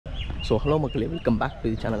So hello மக்களே, welcome back to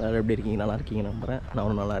the channel. எப்படி இருக்கீங்க? நல்லா இருக்கீங்க நம்புகிறேன்.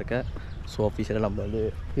 நானும் நல்லா இருக்கேன். ஸோ ஆஃபீஸில் நம்ம வந்து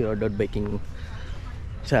ஹீரோ டர்ட் பைக்கிங்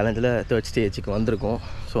சேலஞ்சில் 3rd ஸ்டேஜுக்கு வந்திருக்கோம்.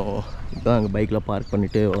 ஸோ இப்போ தான் அங்கே பைக்கில் பார்க்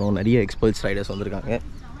பண்ணிவிட்டு வரோம். நிறைய எக்ஸ்பல்ஸ் ரைடர்ஸ் வந்திருக்காங்க.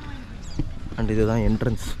 அண்ட் இதுதான்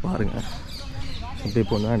என்ட்ரன்ஸ் பாருங்கள். ஸோ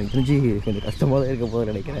இப்போ வந்து எனக்கு தெரிஞ்சு கொஞ்சம் கஷ்டமாக தான் இருக்க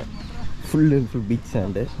போகுதுன்னு நினைக்கிறேன். Full and full beach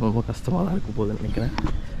sand ரொம்ப கஷ்டமாக தான் இருக்க போகுதுன்னு நினைக்கிறேன்.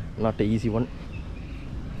 Not easy one.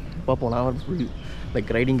 பார்ப்போம். நான் வந்து ஃபுல்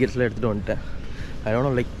லைக் ரைடிங் கியர்ஸ்லாம் எடுத்துகிட்டு வந்துட்டேன்.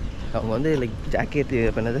 அதோட லைக் அவங்க வந்து லைக் ஜாக்கெட்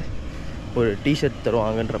பண்ணது ஒரு டிஷர்ட்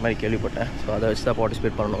தருவாங்கன்ற மாதிரி கேள்விப்பட்டேன். ஸோ அதை வச்சு தான்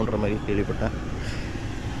பார்ட்டிசிபேட் பண்ணணுன்ற மாதிரி கேள்விப்பட்டேன்.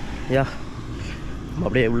 யா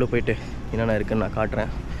அப்படியே உள்ளே போயிட்டு என்னென்ன இருக்குதுன்னு நான்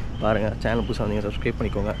காட்டுறேன். பாருங்கள். சேனல் புதுசாக வந்தீங்க சப்ஸ்கிரைப்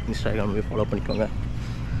பண்ணிக்கோங்க. இன்ஸ்டாகிராம் போய் ஃபாலோ பண்ணிக்கோங்க.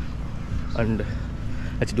 And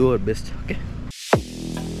let's do our best. Okay.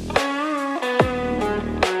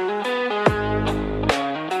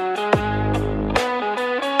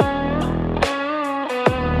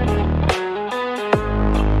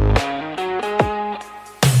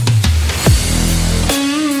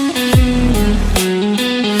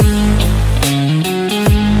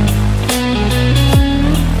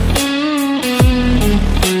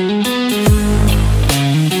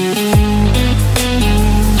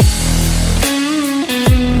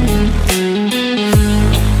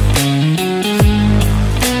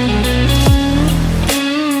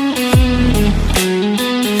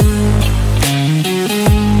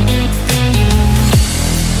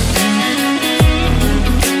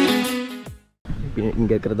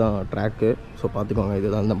 இங்கே இருக்கிறது தான் ட்ராக்கு. ஸோ பார்த்துக்கோங்க,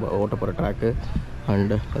 இதுதான் நம்ம ஓட்ட போகிற ட்ராக்கு.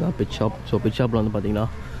 அண்டு அதான் பிட் ஷாப். ஸோ பிட் ஷாப்பில் வந்து பார்த்திங்கன்னா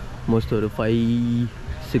மோஸ்ட் ஒரு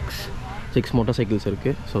 6 மோட்டார் சைக்கிள்ஸ்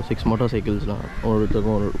இருக்குது. ஸோ 6 மோட்டார் சைக்கிள்ஸ்லாம்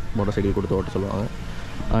ஒருத்தருக்கும் ஒரு மோட்டார் சைக்கிள் கொடுத்து ஓட்ட சொல்லுவாங்க.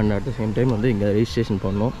 And at the same time வந்து இங்கே ரெஜிஸ்ட்ரேஷன்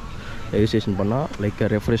பண்ணணும். ரெஜிஸ்ட்ரேஷன் பண்ணால் லைக்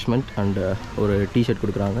ரெஃப்ரெஷ்மெண்ட் அண்டு ஒரு டிஷர்ட்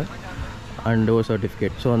கொடுக்குறாங்க அண்டு ஒரு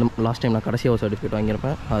சர்டிஃபிகேட். ஸோ அந்த லாஸ்ட் டைம் நான் கடைசியாக ஒரு சர்டிஃபிகேட்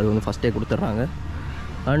வாங்கியிருப்பேன். அது வந்து ஃபஸ்ட்டே கொடுத்துட்றாங்க.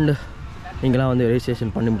 அண்டு இங்கெல்லாம் வந்து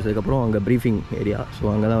ரெஜிஸ்ட்ரேஷன் பண்ணி முடிச்சதுக்கப்புறம் அங்கே ப்ரீஃபிங் ஏரியா. ஸோ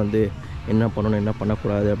அங்கே தான் வந்து என்ன பண்ணணும் என்ன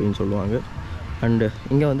பண்ணக்கூடாது அப்படின்னு சொல்லுவாங்க. அண்டு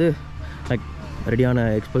இங்கே வந்து லைக் ரெடியான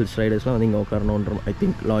எக்ஸ்பல்ஸ் ரைடர்ஸ்லாம் வந்து இங்கே உட்காரணுன்ற ஐ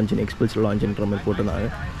திங்க் எக்ஸ்பல்ஸ் லான்ச்ன்ற மாதிரி போட்டிருந்தாங்க.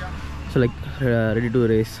 ஸோ லைக் ரெடி டு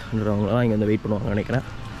ரேஸ்ன்றவங்களாம் இங்கே வந்து வெயிட் பண்ணுவாங்க நினைக்கிறேன்.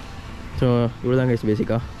 ஸோ இவ்வளோ தான் கைஸ்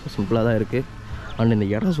பேசிக்காக சிம்பிளாக தான் இருக்குது. அண்ட் இந்த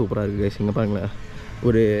இடம் சூப்பராக இருக்குது கைஸ். இங்கே பாருங்களேன்,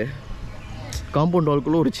 ஒரு காம்பவுண்ட்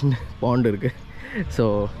வால்குள்ளே ஒரு சின்ன பாண்ட் இருக்குது. So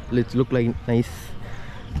Glitz look like nice.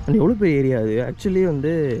 And எவ்வளோ பெரிய ஏரியா அது. ஆக்சுவலி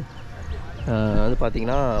வந்து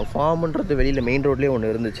பார்த்திங்கன்னா ஃபார்முன்றது வெளியில் மெயின் ரோட்லேயே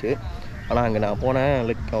ஒன்று இருந்துச்சு. ஆனால் அங்கே நான் போனேன்,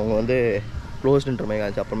 லைக் அவங்க வந்து க்ளோஸ்டுன்ற மாதிரி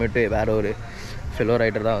ஆச்சு. அப்புறமேட்டு வேறு ஒரு ஃபெலோ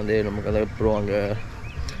ரைடர் தான் வந்து நமக்கு வந்து அப்புறம் அங்கே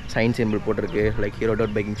சைன் சிம்பிள் போட்டிருக்கு, like hero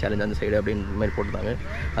dirt biking challenge அந்த சைடு அப்படின்ற மாதிரி போட்டிருந்தாங்க.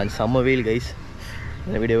 அண்ட் செம்ம வெயில் கைஸ்.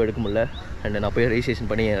 அந்த வீடியோ எடுக்க முடியல. அண்ட் நான் போய் ரெஜிஸ்ட்ரேஷன்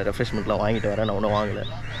பண்ணி ரெஃப்ரெஷ்மெண்ட்லாம் வாங்கிட்டு வரேன். நான் ஒன்றும் வாங்கலை.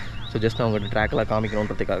 ஸோ ஜஸ்ட் நான் அவங்கள்ட்ட ட்ராக்லாம்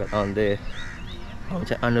காமிக்கணுன்றதுக்காக தான் வந்து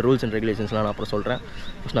அந்த ரூல்ஸ் அண்ட் ரெகுலேஷன்ஸ்லாம் நான் அப்புறம் சொல்கிறேன்.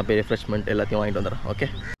 ஃபஸ்ட் நான் போய் ரெஃப்ரெஷ்மெண்ட் எல்லாத்தையும் வாங்கிட்டு வந்துடுறேன். ஓகே.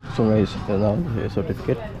 ஸோ கைஸ் இதுதான் வந்து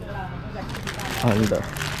சர்டிஃபிகேட் அண்ட்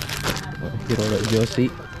ஹீரோட ஜெர்சி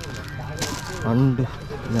அண்ட்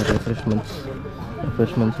இந்த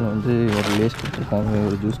ரெஃப்ரெஷ்மெண்ட்ஸில் வந்து ஒரு லேஸ் கொடுத்துருக்காங்க,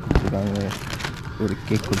 ஒரு ஜூஸ் கொடுத்துருக்காங்க, ஒரு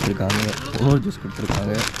கேக் கொடுத்துருக்காங்க, இன்னொரு ஜூஸ்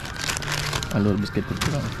கொடுத்துருக்காங்க அண்ட் ஒரு பிஸ்கெட்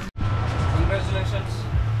கொடுத்துருக்காங்க. Congratulations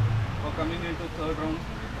for coming into 3rd round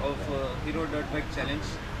of Hero Dirt Bike Challenge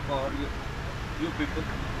for you people.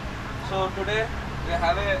 So today we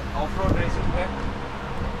have a off-road racing track.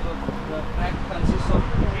 So the track consists of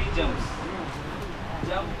 3 jumps: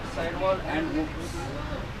 jump, sidewall and whoops.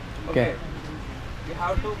 Okay. You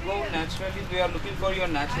have to go naturally. We are looking for your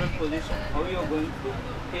natural position. How you are going to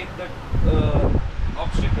take that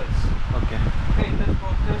obstacles. Okay. Okay. In this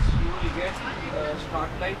process, you will get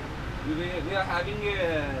start light. We are having a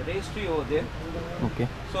race tree over there. Okay.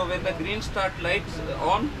 So when the green start lights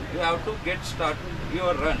on, you have to get start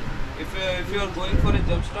your run. If you are going for a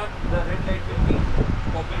jump start, the red light will be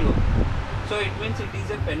popping up. So it means it is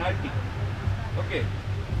a penalty. Okay.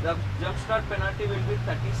 The jump start penalty will be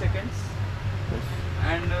 30 seconds.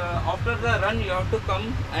 And after the run, you have to come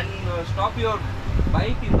and stop your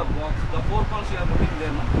bike in the box. The 4 cones you are looking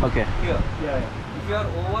there, no? Okay. Here. Yeah. If you are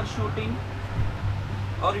overshooting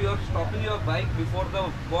or you are stopping your bike before the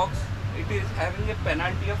box, it is having a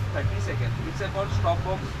penalty of 30 seconds. It's called stop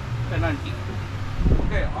box penalty.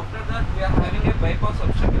 Okay, after that we are having a bypass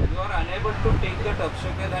obstacle. You are unable to take that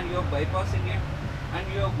obstacle and you are bypassing it and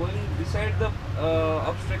you are going beside the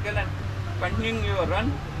obstacle and continuing your run,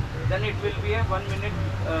 then it will be a 1 minute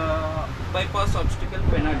bypass obstacle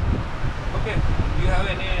penalty. Okay, do you have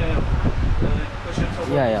any questions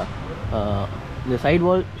about Yeah. The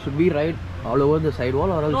sidewall, should we ride all over the sidewall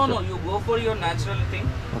or else? No, you go for your natural thing.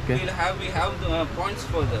 Okay. We have the points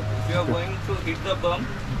for that. If you are going to hit the bump,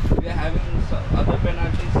 we are having other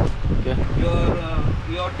penalties. Okay.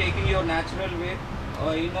 You're taking your natural way,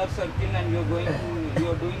 inner circle, and you're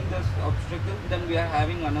doing this obstacle, then we are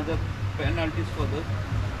having another penalties for this.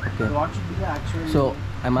 Okay. What should be the actual? So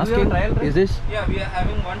I'm asking, trial run? is this? Yeah, we are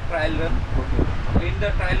having one trial run. Okay. In the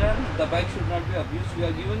trial run, the bike should not be abused. We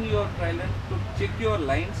are giving your trial run to check your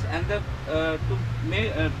lines and to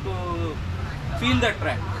feel the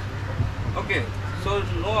track. Okay. So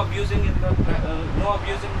no abusing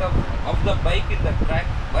of the bike in the track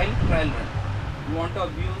while trial run. You want to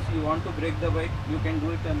abuse, you want to break the bike, you can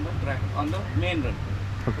do it on the track, on the main run.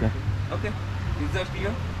 Okay. Okay. Is that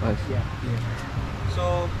clear? Nice. Yeah. So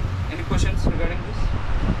any questions regarding this?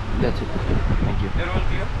 That's it. Thank you. Everyone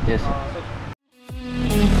clear? Yes.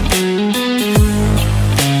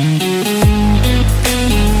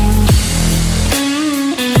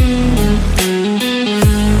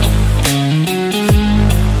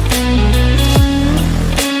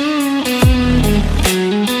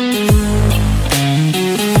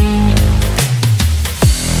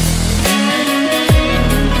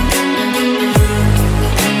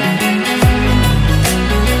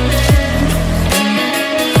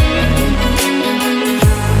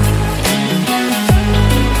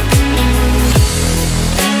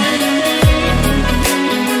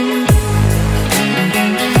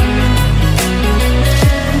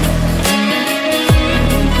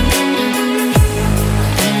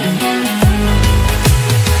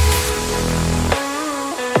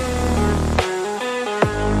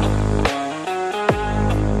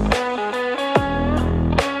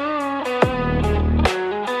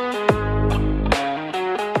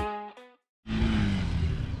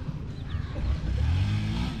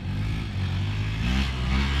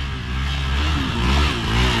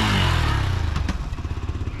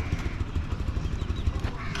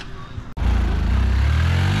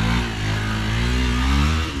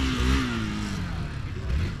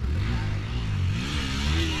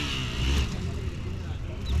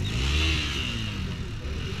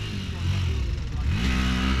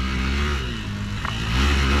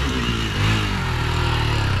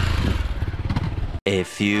 A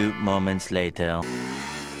few moments later.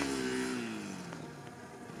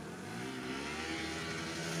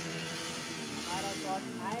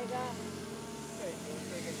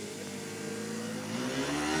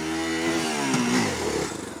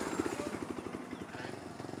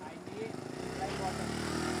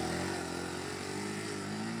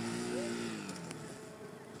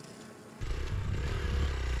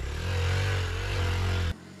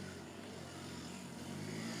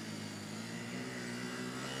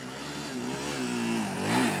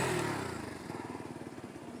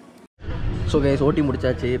 So guys ஓட்டி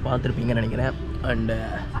முடிச்சாச்சு, பார்த்துருப்பீங்கன்னு நினைக்கிறேன். And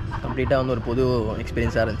கம்ப்ளீட்டாக வந்து ஒரு புது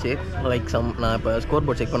எக்ஸ்பீரியன்ஸாக இருந்துச்சு. லைக் நான் இப்போ ஸ்கோர்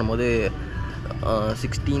போர்ட் செக் பண்ணும்போது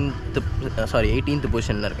 18th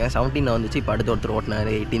பொசிஷனில் இருக்கேன். 17 வந்துச்சு. இப்போ அடுத்த ஒருத்தர் ஓட்டினார்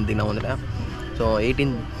 18th நான் வந்துட்டேன். ஸோ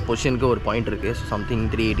 18th பொசிஷனுக்கு ஒரு பாயிண்ட் இருக்குது. ஸோ சம்திங்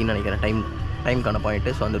 318 நினைக்கிறேன் டைமுக்கான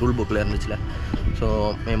பாயிண்ட்டு. ஸோ அந்த ரூல் புக்கில் இருந்துச்சுல. ஸோ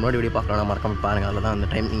முன்னாடி வீடியோ பார்க்கலாம், மறக்காமல் பாருங்கள். அதில் தான் அந்த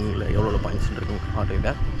டைமிங்கில் எவ்வளோ பாயிண்ட்ஸ் இருக்குன்னு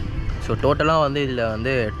காட்டுவிட்டேன். ஸோ டோட்டலாக வந்து இதில்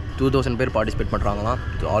வந்து 2000 பேர் பார்ட்டிசிபேட் பண்ணுறாங்களாம்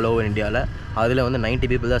ஆல் ஓவர் இந்தியாவில். அதில் வந்து 90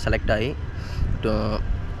 பீப்புள் தான் செலக்ட் ஆகி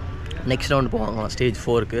நெக்ஸ்ட் ரவுண்டு போவாங்களாம் ஸ்டேஜ்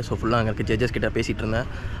 4க்கு. ஸோ ஃபுல்லாக அங்கே இருக்க ஜட்ஜஸ் கிட்ட பேசிகிட்டு இருந்தேன்.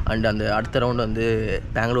 அண்ட் அந்த அடுத்த ரவுண்டு வந்து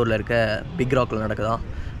பெங்களூரில் இருக்க பிக் ராக்கில் நடக்குதான்.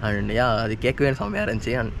 அண்ட் அது கேட்கவே செம்மையாக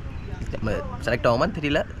இருந்துச்சு. அண்ட் செலக்ட் ஆகுமான்னு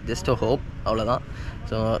தெரியல, ஜஸ்ட் ஹோப், அவ்வளோதான்.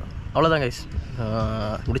 ஸோ அவ்வளோதான் கைஸ்,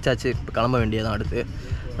 முடிச்சாச்சு. இப்போ கிளம்ப வேண்டியதான் அடுத்து.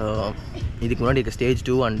 இதுக்கு முன்னாடி இருக்க ஸ்டேஜ்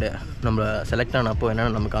 2 அண்டு நம்ம செலக்ட் ஆனப்போ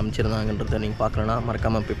என்னென்ன நமக்கு அமைச்சிருந்தாங்கன்றதை நீங்கள் பார்க்கலன்னா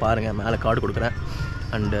மறக்காமல் போய் பாருங்கள். மேலே கார்டு கொடுக்குறேன்.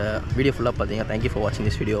 அண்டு வீடியோ ஃபுல்லாக பார்த்தீங்க. தேங்க்யூ ஃபார் வாட்சிங்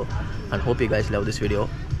this video and hope you guys love this video.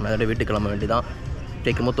 நான் வீட்டுக்கு கிளம்ப வேண்டியதான்.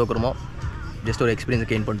 ஜெயிக்கிறமோ தோக்குறமோ ஜஸ்ட் ஒரு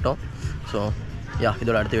எக்ஸ்பீரியன்ஸ் கெயின் பண்ணிட்டோம். ஸோ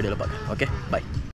இதோட அடுத்த வீடியோவில் பார்க்குறேன். Okay, by.